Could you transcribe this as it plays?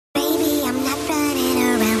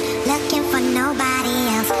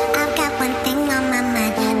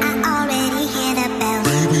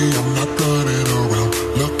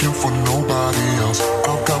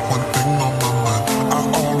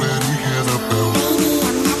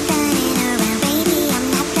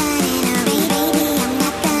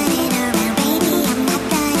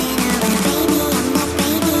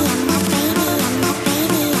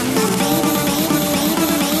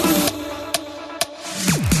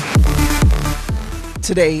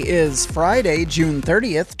Today is Friday, June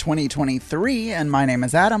 30th, 2023, and my name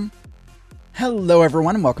is Adam. Hello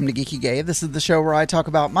everyone and welcome to Geeky Gay. This is the show where I talk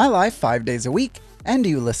about my life 5 days a week, and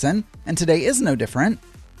you listen, and today is no different.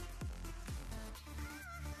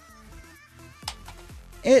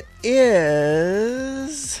 It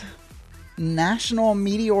is National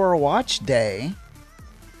Meteor Watch Day,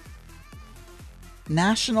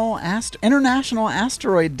 International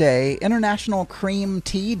Asteroid Day, International Cream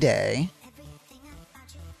Tea Day,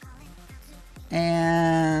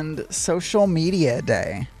 and Social Media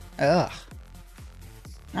Day. Ugh.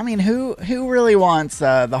 I mean, who really wants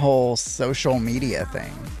the whole social media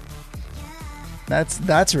thing?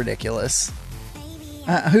 That's ridiculous.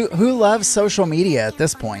 Who loves social media at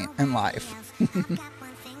this point in life?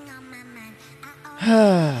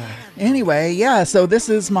 Anyway, yeah. So this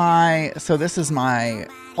is my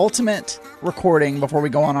ultimate recording before we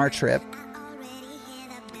go on our trip.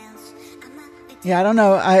 Yeah, I don't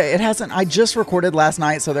know. I just recorded last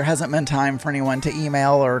night, so there hasn't been time for anyone to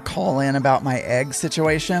email or call in about my egg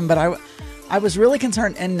situation. But I was really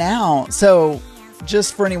concerned, and now, so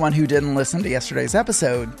just for anyone who didn't listen to yesterday's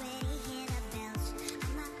episode,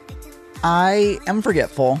 I am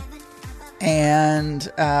forgetful, and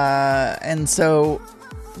so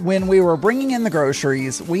when we were bringing in the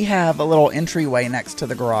groceries, we have a little entryway next to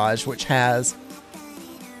the garage, which has,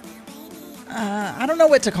 I don't know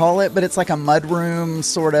what to call it, but it's like a mudroom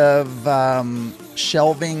sort of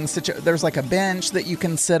shelving situation. There's like a bench that you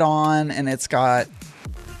can sit on, and it's got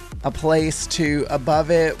a place to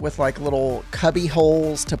above it with like little cubby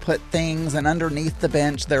holes to put things, and underneath the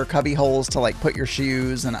bench there are cubby holes to like put your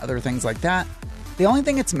shoes and other things like that. The only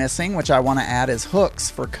thing it's missing, which I want to add, is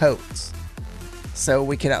hooks for coats. So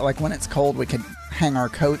we could, like when it's cold, we could hang our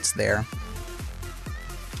coats there.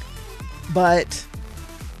 But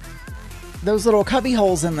those little cubby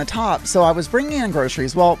holes in the top. So I was bringing in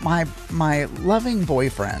groceries. Well, my loving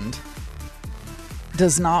boyfriend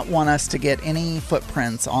does not want us to get any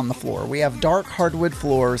footprints on the floor. We have dark hardwood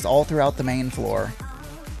floors all throughout the main floor.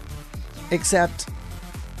 Except,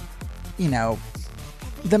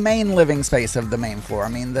 the main living space of the main floor. I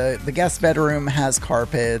mean, the guest bedroom has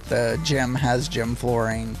carpet, the gym has gym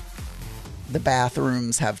flooring, the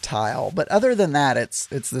bathrooms have tile. But other than that, it's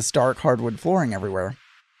this dark hardwood flooring everywhere.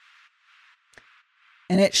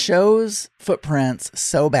 And it shows footprints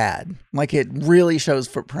so bad. Like, it really shows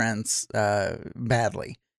footprints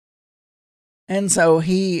badly. And so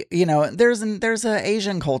he, there's a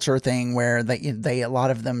Asian culture thing where they a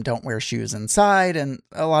lot of them don't wear shoes inside. And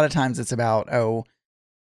a lot of times it's about,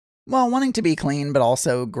 wanting to be clean, but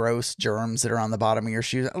also gross germs that are on the bottom of your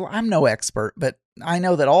shoes. I'm no expert, but I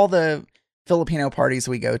know that all the Filipino parties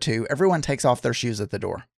we go to, everyone takes off their shoes at the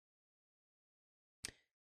door.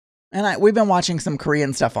 And we've been watching some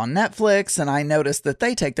Korean stuff on Netflix, and I noticed that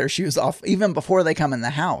they take their shoes off even before they come in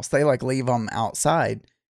the house. They leave them outside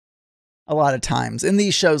a lot of times in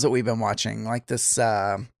these shows that we've been watching, like this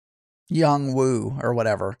Young Woo or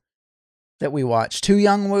whatever that we watched. To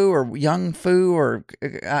Young Woo or Young Fu or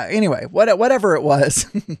anyway, whatever it was.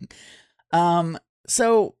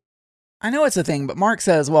 So I know it's a thing, but Mark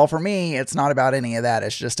says, well, for me, it's not about any of that.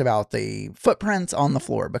 It's just about the footprints on the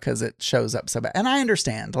floor because it shows up so bad. And I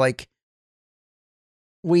understand, like,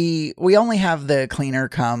 we only have the cleaner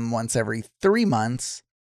come once every 3 months,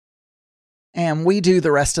 and we do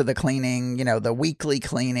the rest of the cleaning, the weekly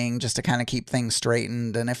cleaning, just to kind of keep things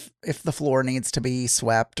straightened. And if the floor needs to be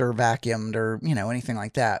swept or vacuumed or, anything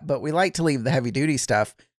like that. But we like to leave the heavy duty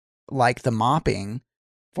stuff, like the mopping,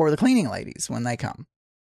 for the cleaning ladies when they come.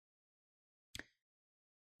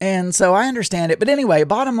 And so I understand it. But anyway,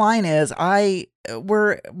 bottom line is when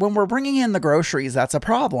we're bringing in the groceries, that's a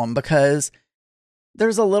problem because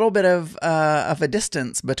there's a little bit of a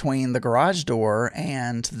distance between the garage door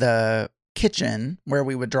and the kitchen where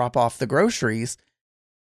we would drop off the groceries.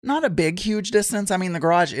 Not a big, huge distance. I mean, the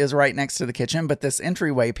garage is right next to the kitchen, but this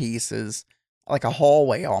entryway piece is like a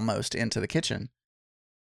hallway almost into the kitchen.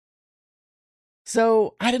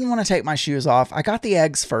 So I didn't want to take my shoes off. I got the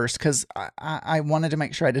eggs first because I wanted to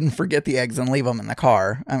make sure I didn't forget the eggs and leave them in the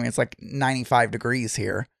car. I mean, it's like 95 degrees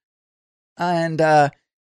here. And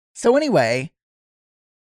so anyway,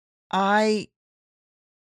 I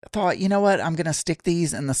thought, you know what? I'm going to stick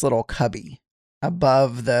these in this little cubby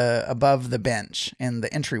above the bench in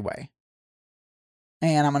the entryway.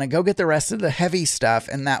 And I'm going to go get the rest of the heavy stuff.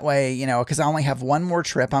 And that way, because I only have one more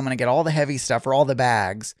trip, I'm going to get all the heavy stuff or all the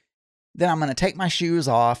bags. Then I'm going to take my shoes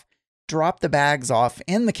off, drop the bags off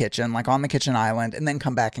in the kitchen, like on the kitchen island, and then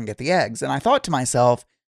come back and get the eggs. And I thought to myself,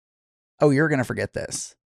 oh, you're going to forget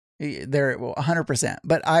this. They're 100%.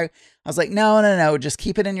 But I was like, no, just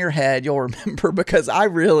keep it in your head. You'll remember, because I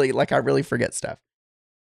really forget stuff.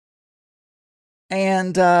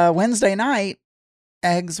 And Wednesday night,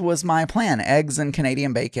 eggs was my plan. Eggs and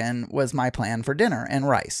Canadian bacon was my plan for dinner, and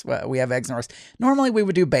rice. We have eggs and rice. Normally we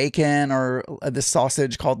would do bacon or this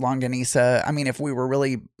sausage called longanisa. I mean, if we were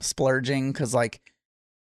really splurging, because like,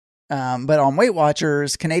 but on Weight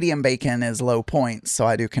Watchers, Canadian bacon is low points, so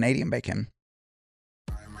I do Canadian bacon.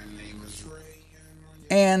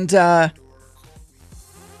 And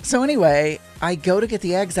so anyway, I go to get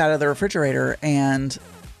the eggs out of the refrigerator, and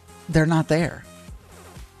they're not there.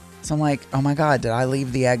 So I'm like, oh my God, did I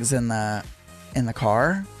leave the eggs in the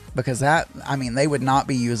car? Because they would not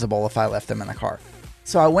be usable if I left them in the car.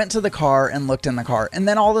 So I went to the car and looked in the car. And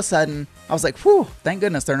then all of a sudden I was like, whew, thank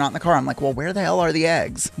goodness they're not in the car. I'm like, well, where the hell are the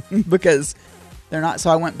eggs? Because they're not. So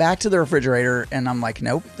I went back to the refrigerator, and I'm like,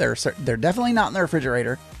 nope, they're definitely not in the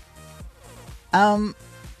refrigerator. And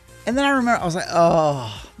then I remember, I was like,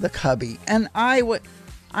 oh, the cubby. And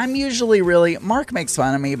I'm usually Mark makes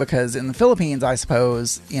fun of me because in the Philippines, I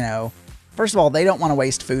suppose, first of all, they don't want to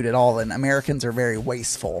waste food at all. And Americans are very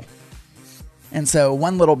wasteful. And so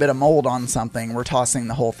one little bit of mold on something, we're tossing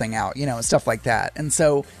the whole thing out, stuff like that. And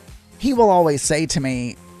so he will always say to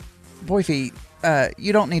me, Boyfie,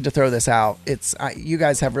 you don't need to throw this out. You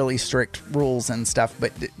guys have really strict rules and stuff,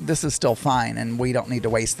 but this is still fine. And we don't need to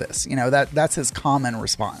waste this. That's his common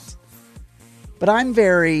response. But I'm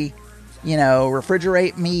very,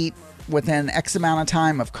 refrigerate meat within X amount of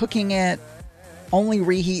time of cooking it, only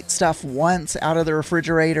reheat stuff once out of the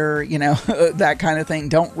refrigerator, that kind of thing.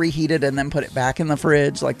 Don't reheat it and then put it back in the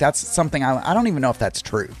fridge. Like, that's something I don't even know if that's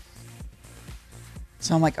true.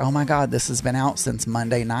 So I'm like, oh my God, this has been out since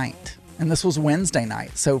Monday night. And this was Wednesday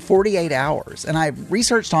night. So 48 hours. And I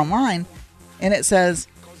researched online, and it says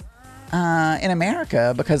in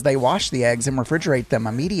America, because they wash the eggs and refrigerate them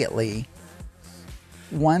immediately,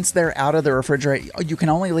 once they're out of the refrigerator, you can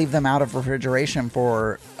only leave them out of refrigeration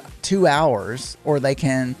for 2 hours, or they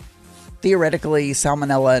can theoretically,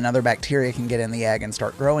 salmonella and other bacteria can get in the egg and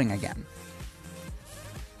start growing again.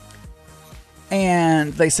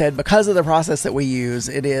 And they said because of the process that we use,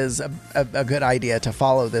 it is a good idea to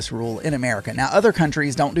follow this rule in America. Now, other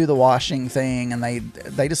countries don't do the washing thing, and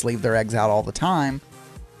they just leave their eggs out all the time.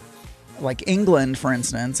 Like England, for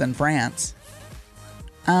instance, and France.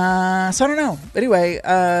 So I don't know. Anyway,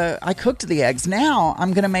 I cooked the eggs. Now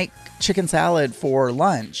I'm going to make chicken salad for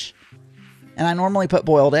lunch. And I normally put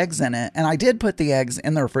boiled eggs in it. And I did put the eggs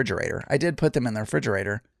in the refrigerator. I did put them in the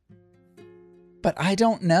refrigerator. But I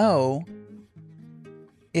don't know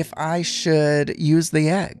if I should use the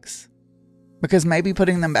eggs. Because maybe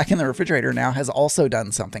putting them back in the refrigerator now has also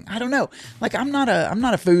done something. I don't know. Like, I'm not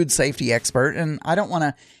a food safety expert, and I don't want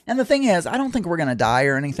to. And the thing is, I don't think we're going to die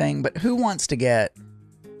or anything, but who wants to get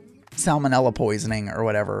salmonella poisoning or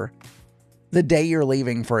whatever the day you're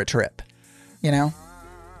leaving for a trip,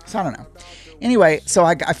 So I don't know. Anyway, so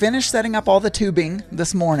I finished setting up all the tubing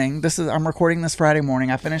this morning. I'm recording this Friday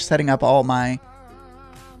morning. I finished setting up all my,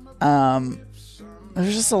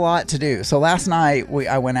 there's just a lot to do. So last night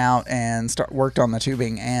I went out and worked on the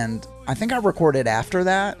tubing, and I think I recorded after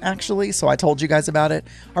that, actually. So I told you guys about it.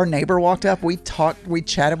 Our neighbor walked up. We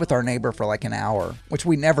chatted with our neighbor for like an hour, which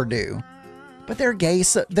we never do. But they're gay.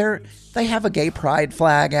 So they have a gay pride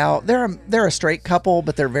flag out. They're a straight couple,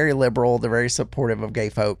 but they're very liberal. They're very supportive of gay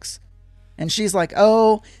folks. And she's like,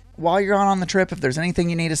 oh, while you're on the trip, if there's anything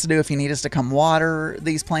you need us to do, if you need us to come water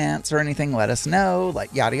these plants or anything, let us know,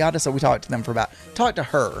 like yada yada. So we talked to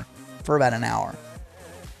her for about an hour.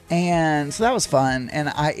 And so that was fun.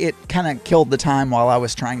 And it kind of killed the time while I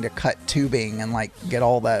was trying to cut tubing and like get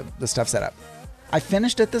all the stuff set up. I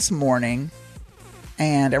finished it this morning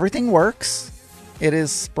and everything works. It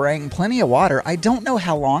is spraying plenty of water. I don't know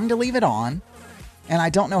how long to leave it on. And I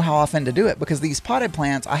don't know how often to do it because these potted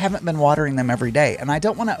plants, I haven't been watering them every day. And I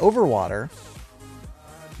don't want to overwater.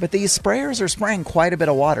 But these sprayers are spraying quite a bit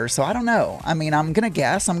of water. So I don't know. I mean, I'm going to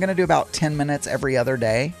guess I'm going to do about 10 minutes every other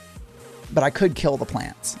day. But I could kill the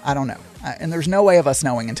plants. I don't know. And there's no way of us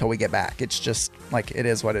knowing until we get back. It's just like it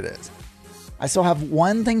is what it is. I still have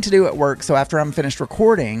one thing to do at work. So after I'm finished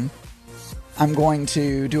recording, I'm going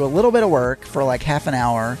to do a little bit of work for like half an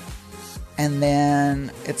hour. And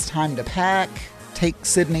then it's time to pack. Take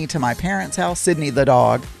Sydney to my parents' house, Sydney the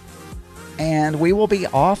dog, and we will be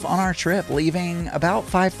off on our trip, leaving about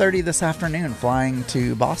 5:30 this afternoon, flying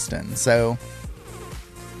to Boston. So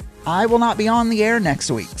I will not be on the air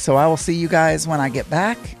next week, so I will see you guys when I get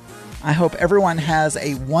back. I hope everyone has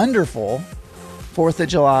a wonderful 4th of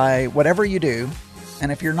July, whatever you do.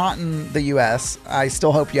 And if you're not in the U.S., I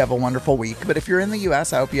still hope you have a wonderful week. But if you're in the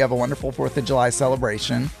U.S., I hope you have a wonderful 4th of July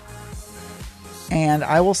celebration. And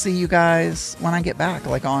I will see you guys when I get back,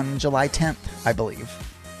 like on July 10th, I believe.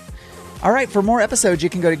 All right, for more episodes, you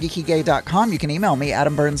can go to geekygay.com. You can email me,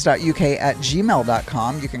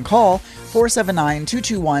 adamburns.uk@gmail.com. You can call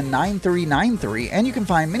 479-221-9393. And you can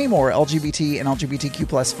find many more LGBT and LGBTQ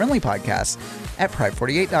plus friendly podcasts at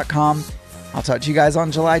pride48.com. I'll talk to you guys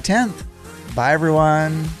on July 10th. Bye,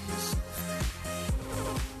 everyone.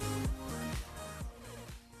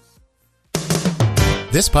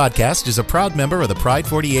 This podcast is a proud member of the Pride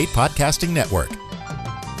 48 Podcasting Network.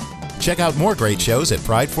 Check out more great shows at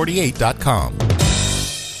pride48.com.